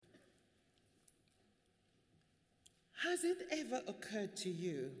Has it ever occurred to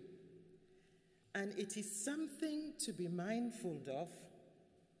you, and it is something to be mindful of,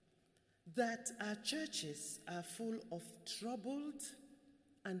 that our churches are full of troubled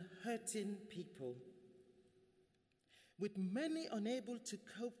and hurting people, with many unable to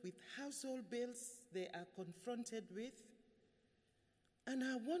cope with household bills they are confronted with, and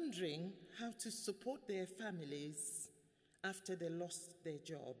are wondering how to support their families after they lost their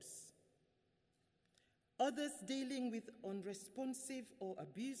jobs. Others dealing with unresponsive or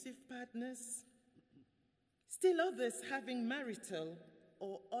abusive partners, still others having marital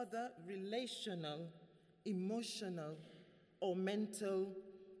or other relational, emotional, or mental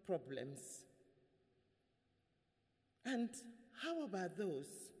problems. And how about those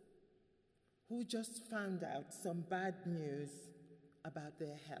who just found out some bad news about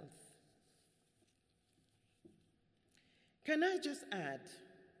their health? Can I just add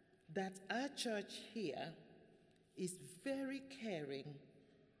that our church here is very caring,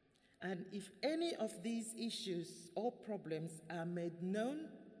 and if any of these issues or problems are made known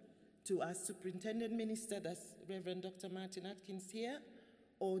to our superintendent minister, that's Reverend Dr. Martin Atkins here,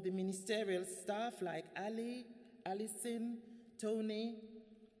 or the ministerial staff like Ali, Alison, Tony,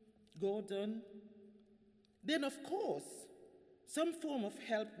 Gordon, then of course some form of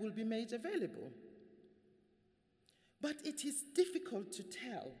help will be made available. But it is difficult to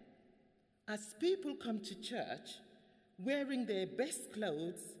tell as people come to church wearing their best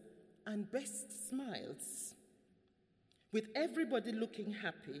clothes and best smiles, with everybody looking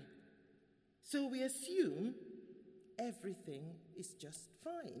happy. So we assume everything is just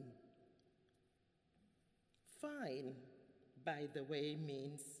fine. Fine, by the way,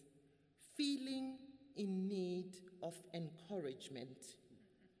 means feeling in need of encouragement,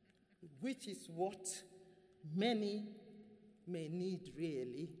 which is what many may need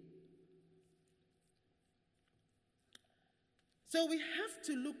really. So we have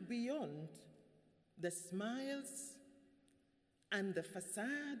to look beyond the smiles and the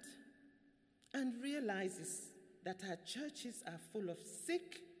facade and realize that our churches are full of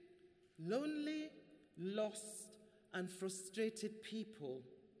sick, lonely, lost, and frustrated people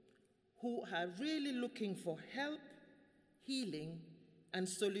who are really looking for help, healing, and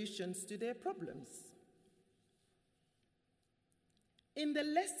solutions to their problems. In the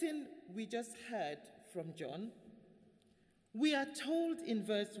lesson we just heard from John, we are told in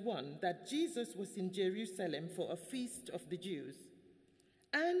verse 1 that Jesus was in Jerusalem for a feast of the Jews,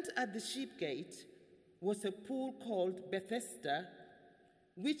 and at the sheep gate was a pool called Bethesda,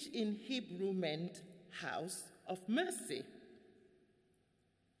 which in Hebrew meant house of mercy.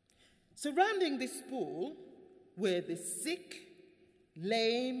 Surrounding this pool were the sick,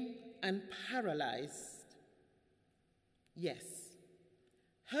 lame, and paralyzed. Yes,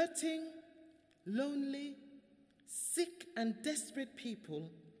 hurting, lonely, sick and desperate people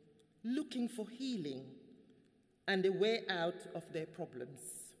looking for healing and a way out of their problems.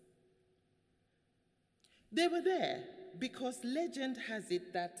 They were there because legend has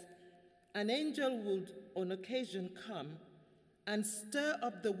it that an angel would on occasion come and stir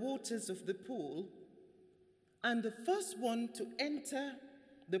up the waters of the pool, and the first one to enter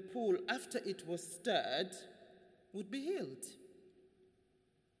the pool after it was stirred would be healed.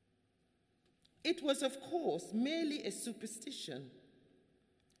 It was, of course, merely a superstition,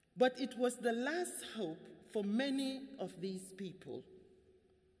 but it was the last hope for many of these people.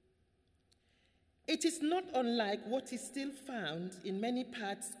 It is not unlike what is still found in many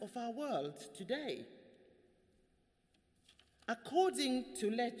parts of our world today. According to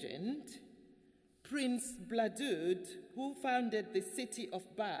legend, Prince Bladud, who founded the city of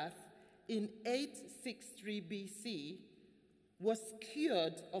Bath in 863 BC, was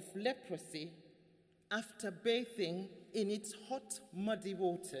cured of leprosy after bathing in its hot, muddy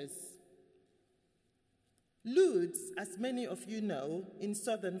waters. Lourdes, as many of you know, in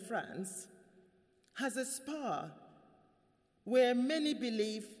southern France, has a spa where many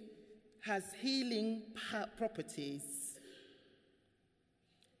believe has healing properties.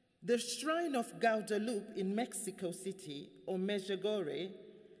 The Shrine of Guadalupe in Mexico City, or Medjugorje,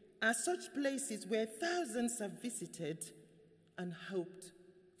 are such places where thousands have visited and hoped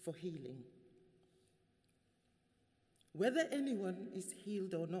for healing. Whether anyone is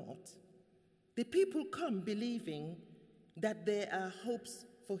healed or not, the people come believing that there are hopes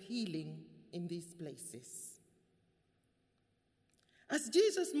for healing in these places. As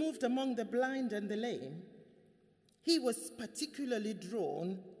Jesus moved among the blind and the lame, he was particularly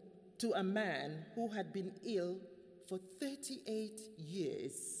drawn to a man who had been ill for 38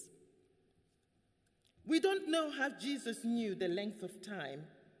 years. We don't know how Jesus knew the length of time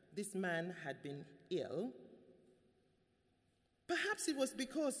this man had been ill, Perhaps it was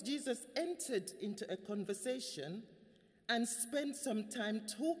because Jesus entered into a conversation and spent some time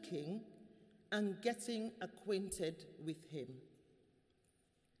talking and getting acquainted with him.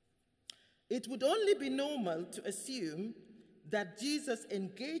 It would only be normal to assume that Jesus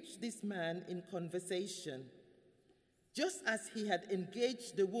engaged this man in conversation, just as he had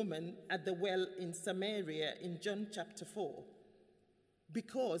engaged the woman at the well in Samaria in John chapter 4,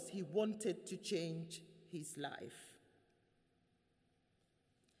 because he wanted to change his life.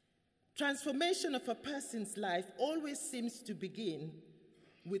 Transformation of a person's life always seems to begin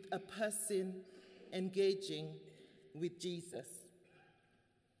with a person engaging with Jesus.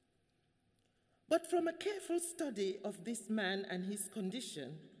 But from a careful study of this man and his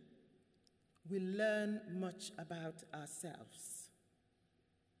condition, we learn much about ourselves.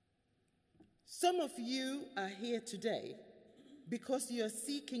 Some of you are here today because you are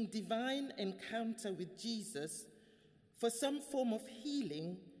seeking divine encounter with Jesus for some form of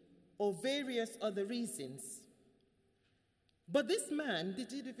healing or various other reasons. But this man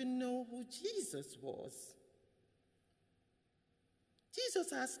didn't even know who Jesus was.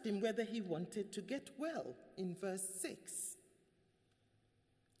 Jesus asked him whether he wanted to get well in verse 6.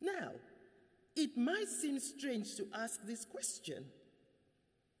 Now, it might seem strange to ask this question,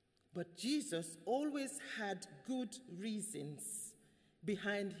 but Jesus always had good reasons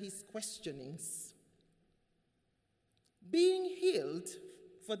behind his questionings. Being healed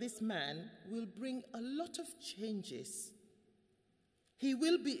for this man will bring a lot of changes. He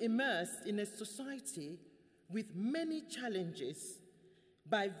will be immersed in a society with many challenges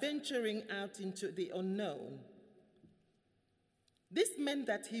by venturing out into the unknown. This meant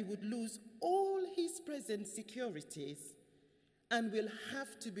that he would lose all his present securities and will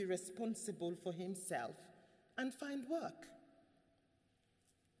have to be responsible for himself and find work.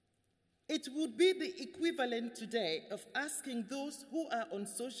 It would be the equivalent today of asking those who are on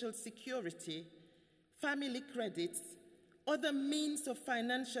social security, family credits, other means of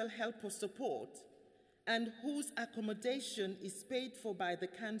financial help or support, and whose accommodation is paid for by the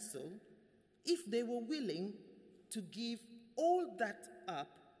council, if they were willing to give all that up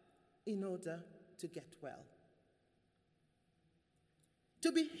in order to get well.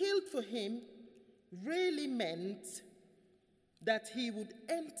 To be healed for him really meant that he would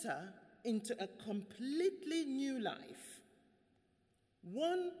enter into a completely new life,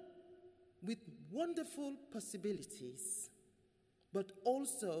 one with wonderful possibilities, but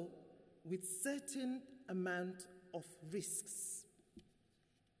also with certain amount of risks.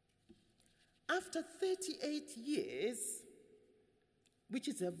 After 38 years, which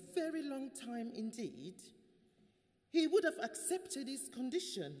is a very long time indeed, he would have accepted his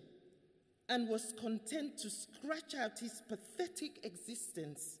condition and was content to scratch out his pathetic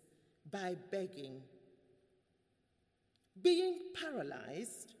existence by begging. Being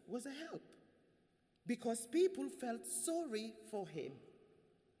paralyzed was a help because people felt sorry for him.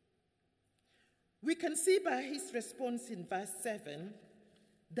 We can see by his response in verse 7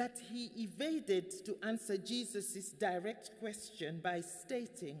 that he evaded to answer Jesus' direct question by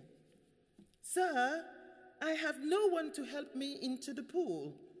stating, "Sir, I have no one to help me into the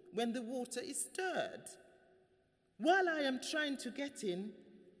pool when the water is stirred. While I am trying to get in,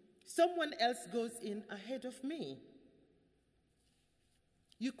 someone else goes in ahead of me."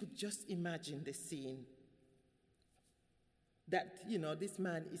 You could just imagine the scene that, this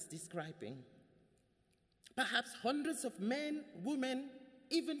man is describing. Perhaps hundreds of men, women,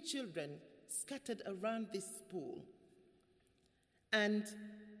 even children scattered around this pool. And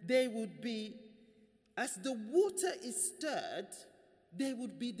they would be, as the water is stirred, there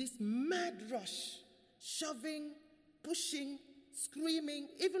would be this mad rush, shoving, pushing, screaming,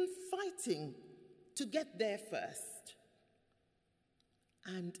 even fighting to get there first.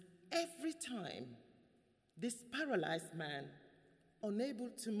 And every time, this paralyzed man,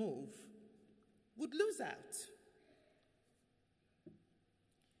 unable to move, would lose out.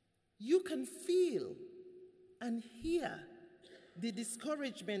 You can feel and hear the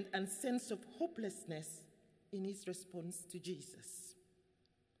discouragement and sense of hopelessness in his response to Jesus.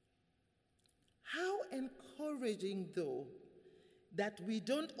 How encouraging, though, that we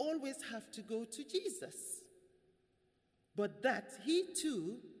don't always have to go to Jesus, but that he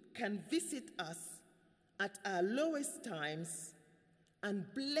too can visit us at our lowest times and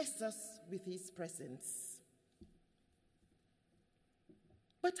bless us with his presence.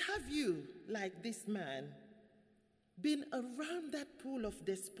 But have you, like this man, been around that pool of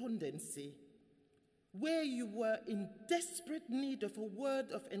despondency where you were in desperate need of a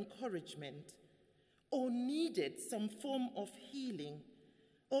word of encouragement or needed some form of healing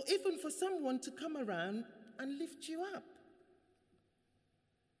or even for someone to come around and lift you up?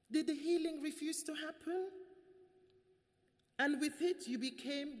 Did the healing refuse to happen? And with it, you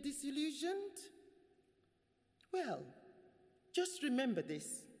became disillusioned? Well, just remember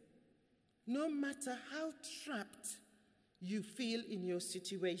this. No matter how trapped you feel in your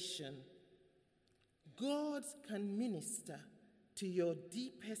situation, God can minister to your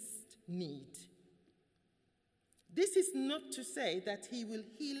deepest need. This is not to say that he will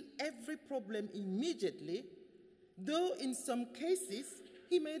heal every problem immediately, though in some cases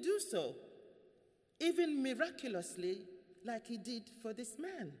he may do so, even miraculously, like he did for this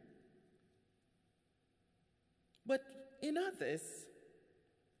man. But in others,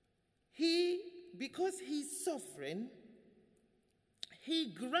 because he's sovereign,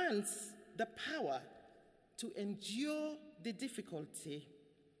 he grants the power to endure the difficulty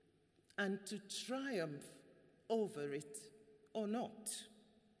and to triumph over it or not.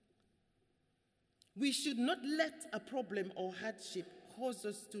 We should not let a problem or hardship cause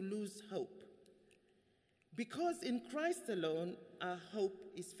us to lose hope, because in Christ alone our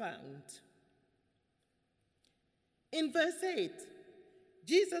hope is found. In verse 8,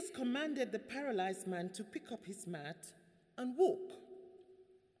 Jesus commanded the paralyzed man to pick up his mat and walk.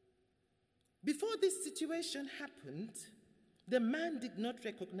 Before this situation happened, the man did not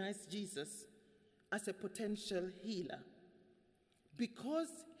recognize Jesus as a potential healer because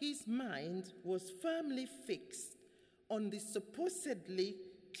his mind was firmly fixed on the supposedly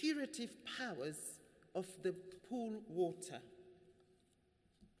curative powers of the pool water.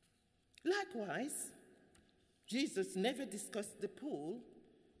 Likewise, Jesus never discussed the pool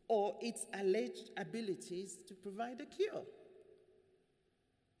or its alleged abilities to provide a cure.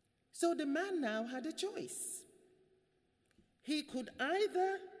 So the man now had a choice. He could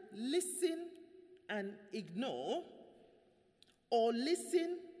either listen and ignore, or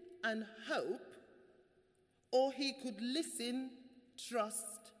listen and hope, or he could listen,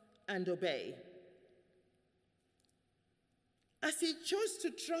 trust, and obey. As he chose to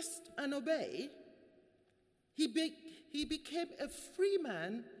trust and obey, he became a free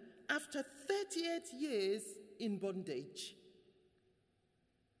man after 38 years in bondage.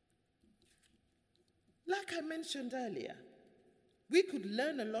 Like I mentioned earlier, we could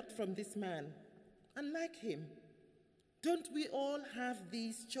learn a lot from this man, and like him, don't we all have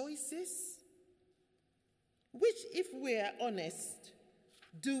these choices? Which, if we're honest,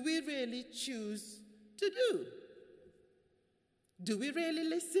 do we really choose to do? Do we really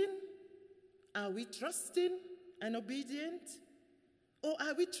listen? Are we trusting and obedient? Or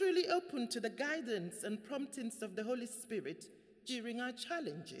are we truly open to the guidance and promptings of the Holy Spirit during our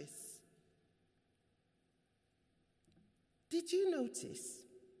challenges? Did you notice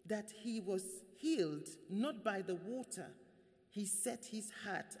that he was healed not by the water he set his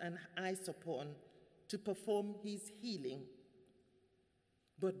heart and eyes upon to perform his healing,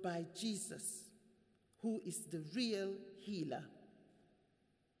 but by Jesus, who is the real healer?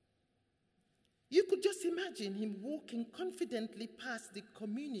 You could just imagine him walking confidently past the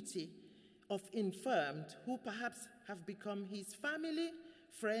community of infirmed who perhaps have become his family,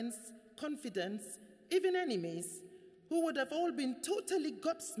 friends, confidants, even enemies, who would have all been totally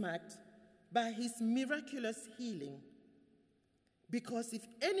gobsmacked by his miraculous healing. Because if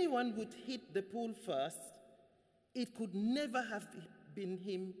anyone would hit the pool first, it could never have been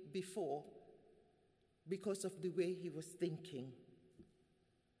him before because of the way he was thinking.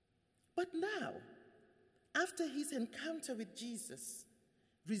 But now, after his encounter with Jesus,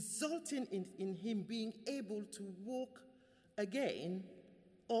 resulting in him being able to walk again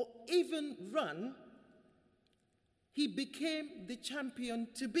or even run, he became the champion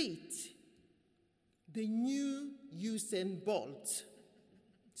to beat, the new Usain Bolt,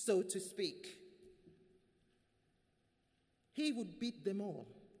 so to speak. He would beat them all.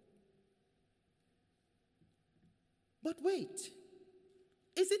 But wait,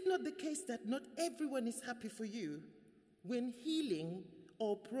 is it not the case that not everyone is happy for you when healing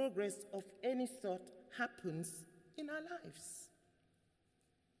or progress of any sort happens in our lives?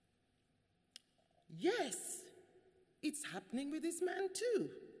 Yes, it's happening with this man too.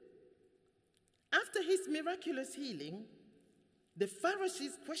 After his miraculous healing, the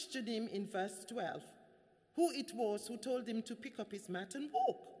Pharisees questioned him in verse 12, who it was who told him to pick up his mat and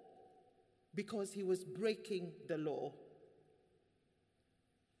walk, because he was breaking the law.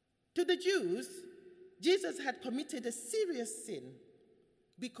 To the Jews, Jesus had committed a serious sin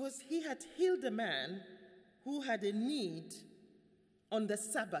because he had healed a man who had a need on the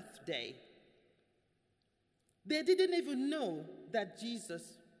Sabbath day. They didn't even know that Jesus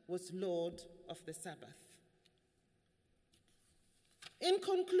was Lord of the Sabbath. In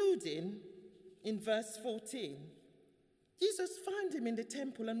concluding, in verse 14, Jesus found him in the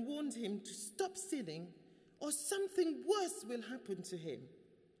temple and warned him to stop sinning, or something worse will happen to him.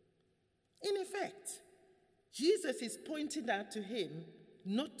 In effect, Jesus is pointing out to him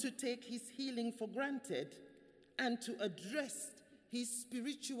not to take his healing for granted and to address his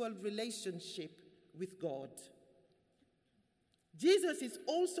spiritual relationship with God. Jesus is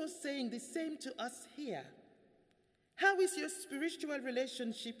also saying the same to us here. How is your spiritual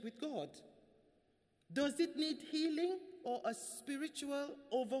relationship with God? Does it need healing or a spiritual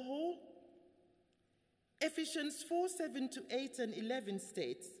overhaul? Ephesians 4:7-8 and 11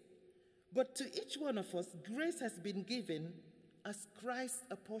 states, "But to each one of us grace has been given as Christ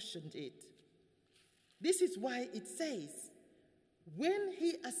apportioned it." This is why it says, "When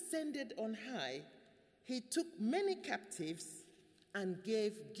he ascended on high, he took many captives and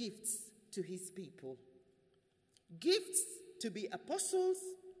gave gifts to his people." Gifts to be apostles,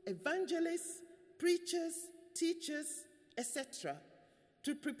 evangelists, preachers, teachers, etc.,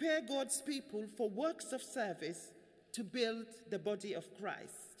 to prepare God's people for works of service to build the body of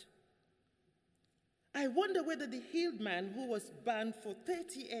Christ. I wonder whether the healed man who was bound for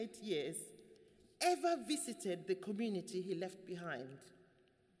 38 years ever visited the community he left behind.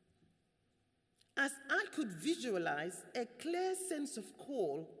 As I could visualize a clear sense of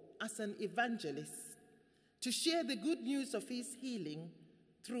call as an evangelist to share the good news of his healing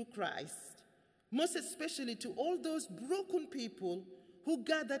through Christ, most especially to all those broken people who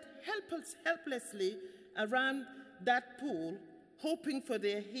gathered helplessly around that pool, hoping for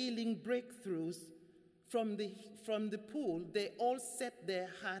their healing breakthroughs. From the pool, they all set their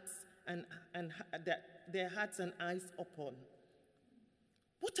hearts and eyes upon.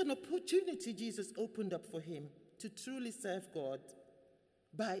 What an opportunity Jesus opened up for him to truly serve God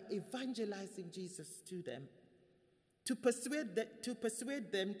by evangelizing Jesus to them, to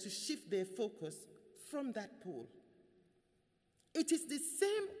persuade them to shift their focus from that pool. It is the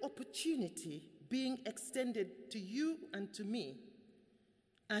same opportunity being extended to you and to me,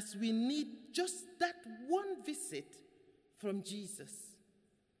 as we need just that one visit from Jesus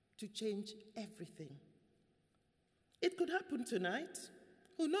to change everything. It could happen tonight,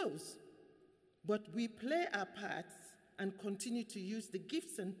 who knows? But we play our parts and continue to use the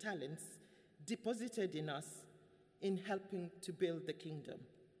gifts and talents deposited in us in helping to build the kingdom.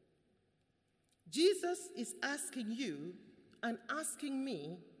 Jesus is asking you and asking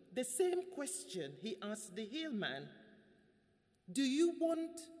me the same question he asked the healed man. Do you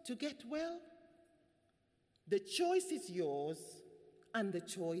want to get well? The choice is yours, and the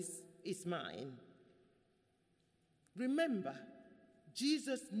choice is mine. Remember,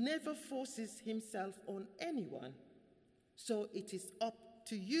 Jesus never forces himself on anyone, so it is up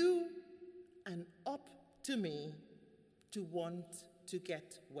to you and up to me to want to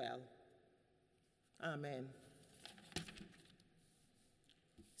get well. Amen.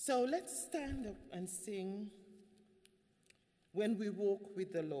 So let's stand up and sing "When We Walk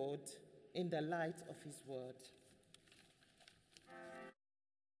with the Lord in the Light of His Word."